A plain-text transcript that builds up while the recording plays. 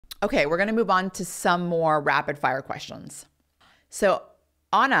Okay, we're going to move on to some more rapid fire questions. So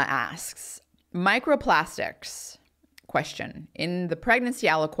Anna asks, microplastics question. In the pregnancy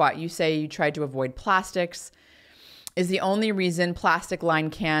aliquot, you say you tried to avoid plastics. Is the only reason plastic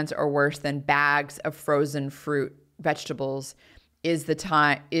lined cans are worse than bags of frozen fruit, vegetables, is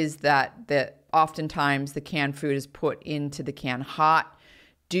that oftentimes the canned food is put into the can hot?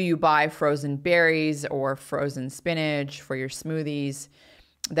 Do you buy frozen berries or frozen spinach for your smoothies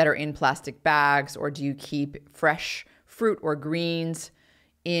that are in plastic bags, or do you keep fresh fruit or greens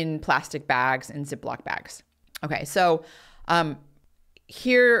in plastic bags and Ziploc bags? Okay, so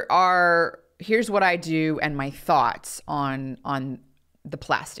here's what I do and my thoughts on the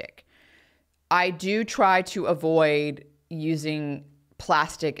plastic. I do try to avoid using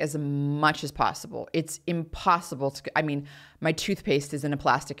plastic as much as possible. It's impossible to, I mean, my toothpaste is in a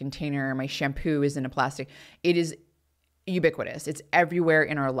plastic container, my shampoo is in a plastic. It is ubiquitous. It's everywhere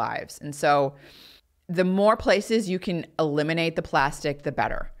in our lives. And so the more places you can eliminate the plastic, the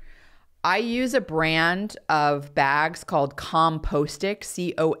better. I use a brand of bags called Compostic,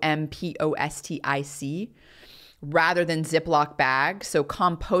 Compostic, rather than Ziploc bags. So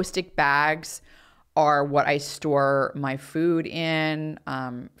Compostic bags are what I store my food in,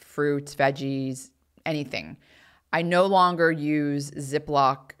 fruits, veggies, anything. I no longer use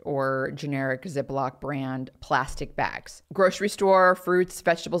Ziploc or generic Ziploc brand plastic bags. Grocery store, fruits,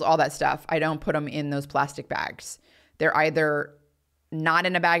 vegetables, all that stuff, I don't put them in those plastic bags. They're either not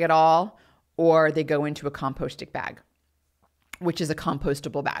in a bag at all, or they go into a Compostic bag, which is a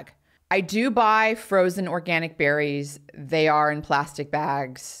compostable bag. I do buy frozen organic berries. They are in plastic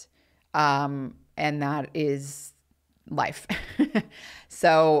bags, and that is life.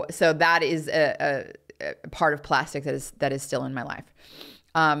 So that is a part of plastic that is still in my life.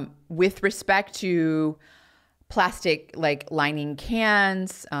 With respect to plastic, like lining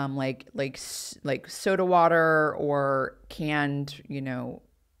cans, like soda water or canned,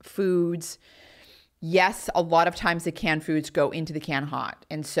 foods. Yes, a lot of times the canned foods go into the can hot.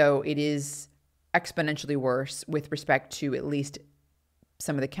 And so it is exponentially worse with respect to at least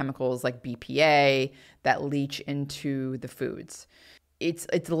some of the chemicals like BPA that leach into the foods.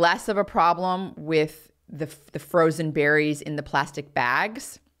 It's less of a problem with the frozen berries in the plastic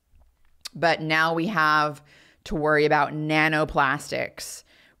bags, but now we have to worry about nanoplastics,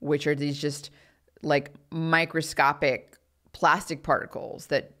 which are these just like microscopic plastic particles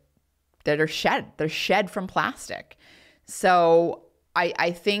that are shed. They're shed from plastic. So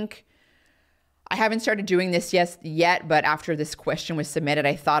I think I haven't started doing this yet, but after this question was submitted,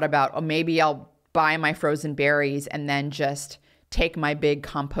 I thought about, maybe I'll buy my frozen berries and then just take my big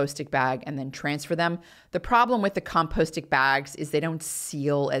Compostic bag and then transfer them. The problem with the Compostic bags is they don't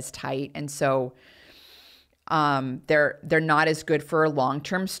seal as tight, and so they're not as good for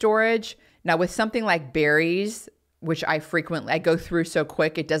long-term storage. Now with something like berries, which I go through so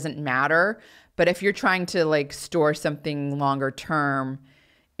quick, it doesn't matter. But if you're trying to like store something longer term,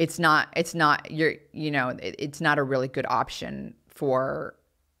 it's not a really good option for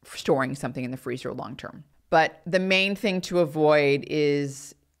storing something in the freezer long term. But the main thing to avoid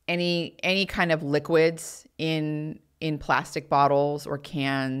is any kind of liquids in plastic bottles or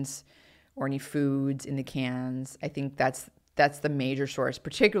cans, or any foods in the cans. I think that's the major source,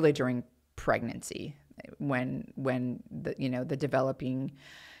 particularly during pregnancy, when the developing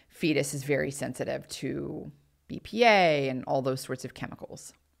fetus is very sensitive to BPA and all those sorts of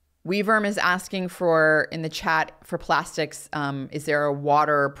chemicals. Weaverm is asking in the chat for plastics, is there a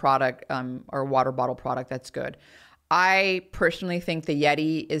water product or a water bottle product that's good? I personally think the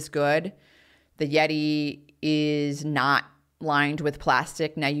Yeti is good. The Yeti is not lined with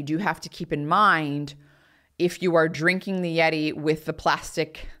plastic. Now you do have to keep in mind, if you are drinking the Yeti with the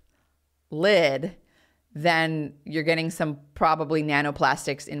plastic lid, then you're getting some probably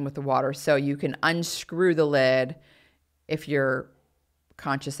nanoplastics in with the water. So you can unscrew the lid if you're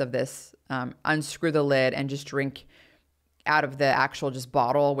conscious of this, unscrew the lid and just drink out of the actual just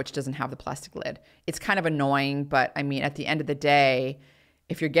bottle, which doesn't have the plastic lid. It's kind of annoying, but I mean, at the end of the day,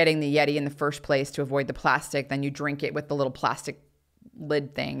 if you're getting the Yeti in the first place to avoid the plastic, then you drink it with the little plastic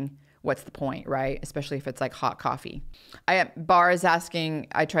lid thing. What's the point, right? Especially if it's like hot coffee. Bar is asking,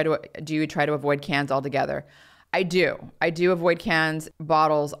 do you try to avoid cans altogether? I do avoid cans,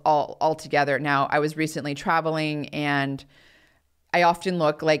 bottles altogether. Now, I was recently traveling and I often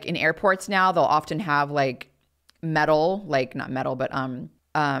look like in airports now, they'll often have like metal, like not metal, but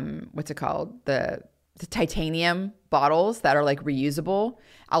what's it called? The titanium bottles that are like reusable.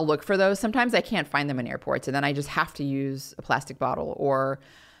 I'll look for those. Sometimes I can't find them in airports, and then I just have to use a plastic bottle or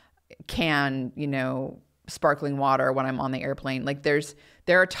can, sparkling water when I'm on the airplane. Like there's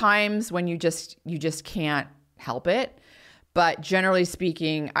There are times when you just can't help it. But generally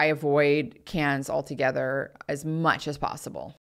speaking, I avoid cans altogether as much as possible.